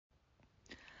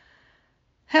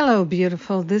Hello,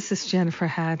 beautiful. This is Jennifer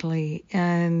Hadley,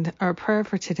 and our prayer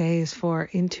for today is for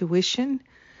intuition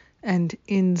and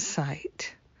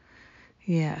insight.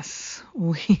 Yes,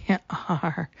 we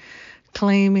are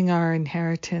claiming our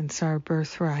inheritance, our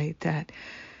birthright, that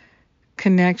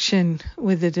connection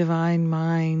with the divine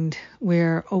mind.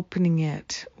 We're opening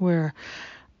it. We're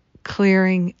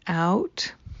clearing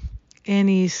out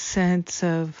any sense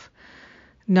of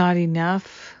not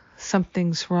enough,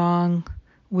 something's wrong,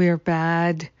 we're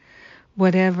bad,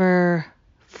 whatever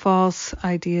false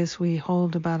ideas we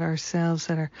hold about ourselves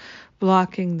that are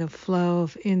blocking the flow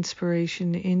of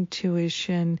inspiration,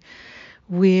 intuition,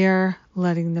 we're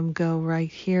letting them go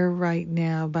right here, right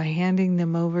now, by handing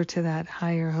them over to that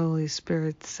higher Holy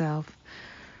Spirit self.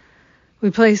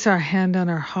 We place our hand on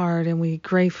our heart and we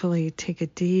gratefully take a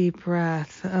deep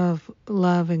breath of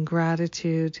love and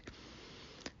gratitude.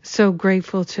 So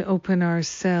grateful to open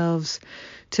ourselves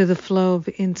to the flow of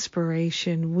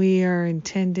inspiration. We are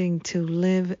intending to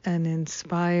live an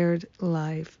inspired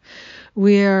life.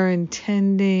 We are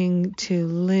intending to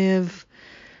live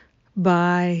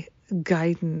by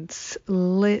guidance,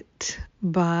 lit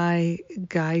by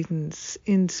guidance.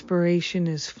 Inspiration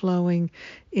is flowing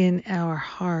in our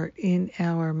heart, in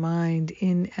our mind,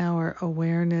 in our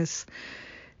awareness,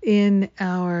 in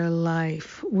our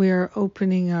life. We're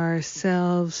opening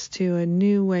ourselves to a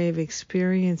new way of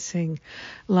experiencing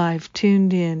life,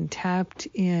 tuned in, tapped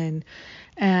in,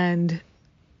 and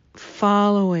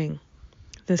following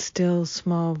the still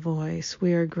small voice.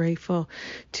 We are grateful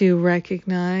to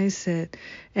recognize that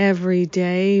every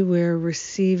day we're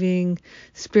receiving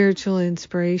spiritual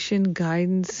inspiration,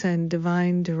 guidance, and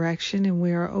divine direction, and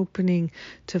we are opening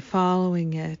to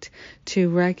following it, to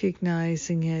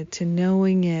recognizing it, to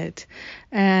knowing it,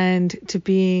 and to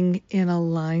being in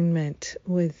alignment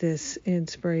with this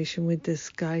inspiration, with this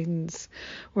guidance.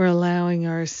 We're allowing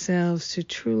ourselves to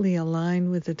truly align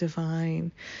with the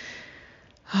divine.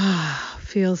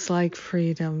 Feels like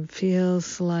freedom,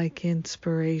 feels like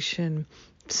inspiration.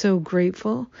 So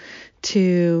grateful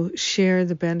to share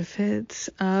the benefits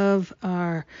of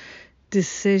our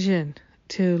decision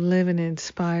to live an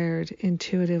inspired,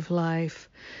 intuitive life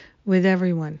with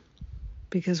everyone,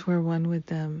 because we're one with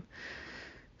them.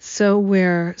 So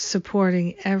we're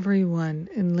supporting everyone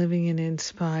in living an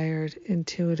inspired,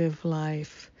 intuitive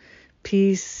life.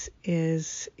 Peace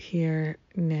is here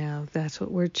now. That's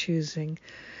what we're choosing.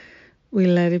 We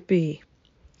let it be.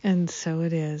 And so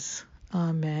it is.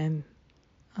 Amen.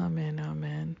 Amen.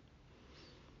 Amen.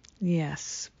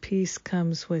 Yes, peace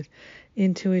comes with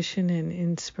intuition and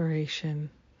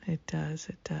inspiration. It does.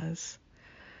 It does.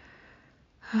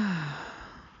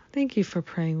 Thank you for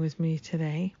praying with me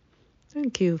today.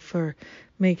 Thank you for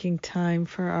making time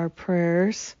for our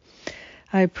prayers.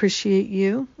 I appreciate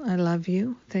you. I love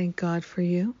you. Thank God for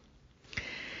you.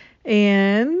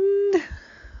 And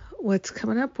what's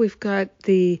coming up? We've got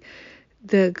the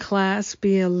class,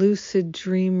 Be a Lucid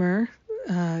Dreamer.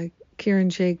 Kieran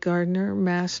J. Gardner,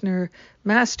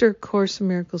 Master Course in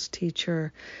Miracles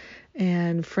teacher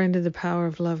and friend of the Power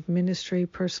of Love Ministry,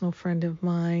 personal friend of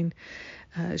mine.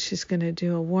 She's going to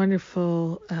do a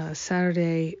wonderful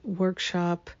Saturday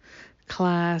workshop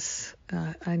class.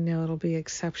 I know it'll be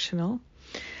exceptional.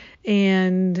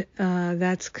 And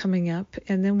that's coming up.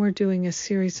 And then we're doing a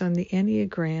series on the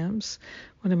Enneagrams,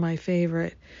 one of my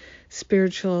favorite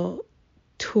spiritual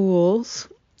tools.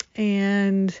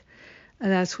 And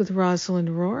that's with Rosalind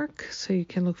Rourke. So you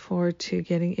can look forward to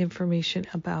getting information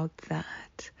about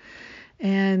that.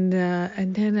 And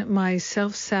then my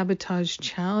self-sabotage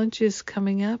challenge is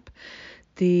coming up.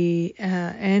 The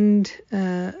end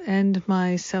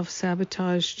my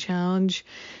self-sabotage challenge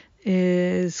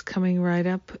is coming right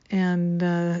up, and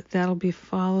that'll be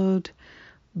followed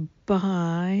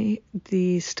by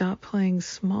the Stop Playing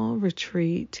Small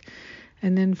retreat,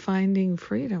 and then Finding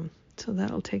Freedom. So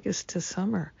that'll take us to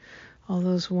summer. All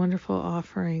those wonderful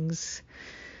offerings.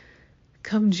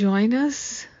 Come join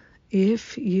us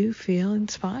if you feel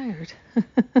inspired.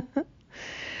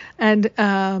 And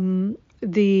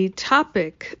the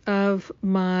topic of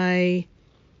my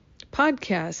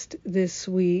podcast this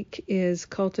week is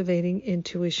cultivating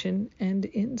intuition and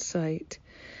insight.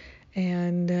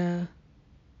 And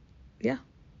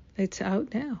it's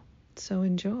out now. So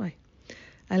enjoy.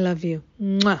 I love you.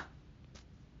 Mwah.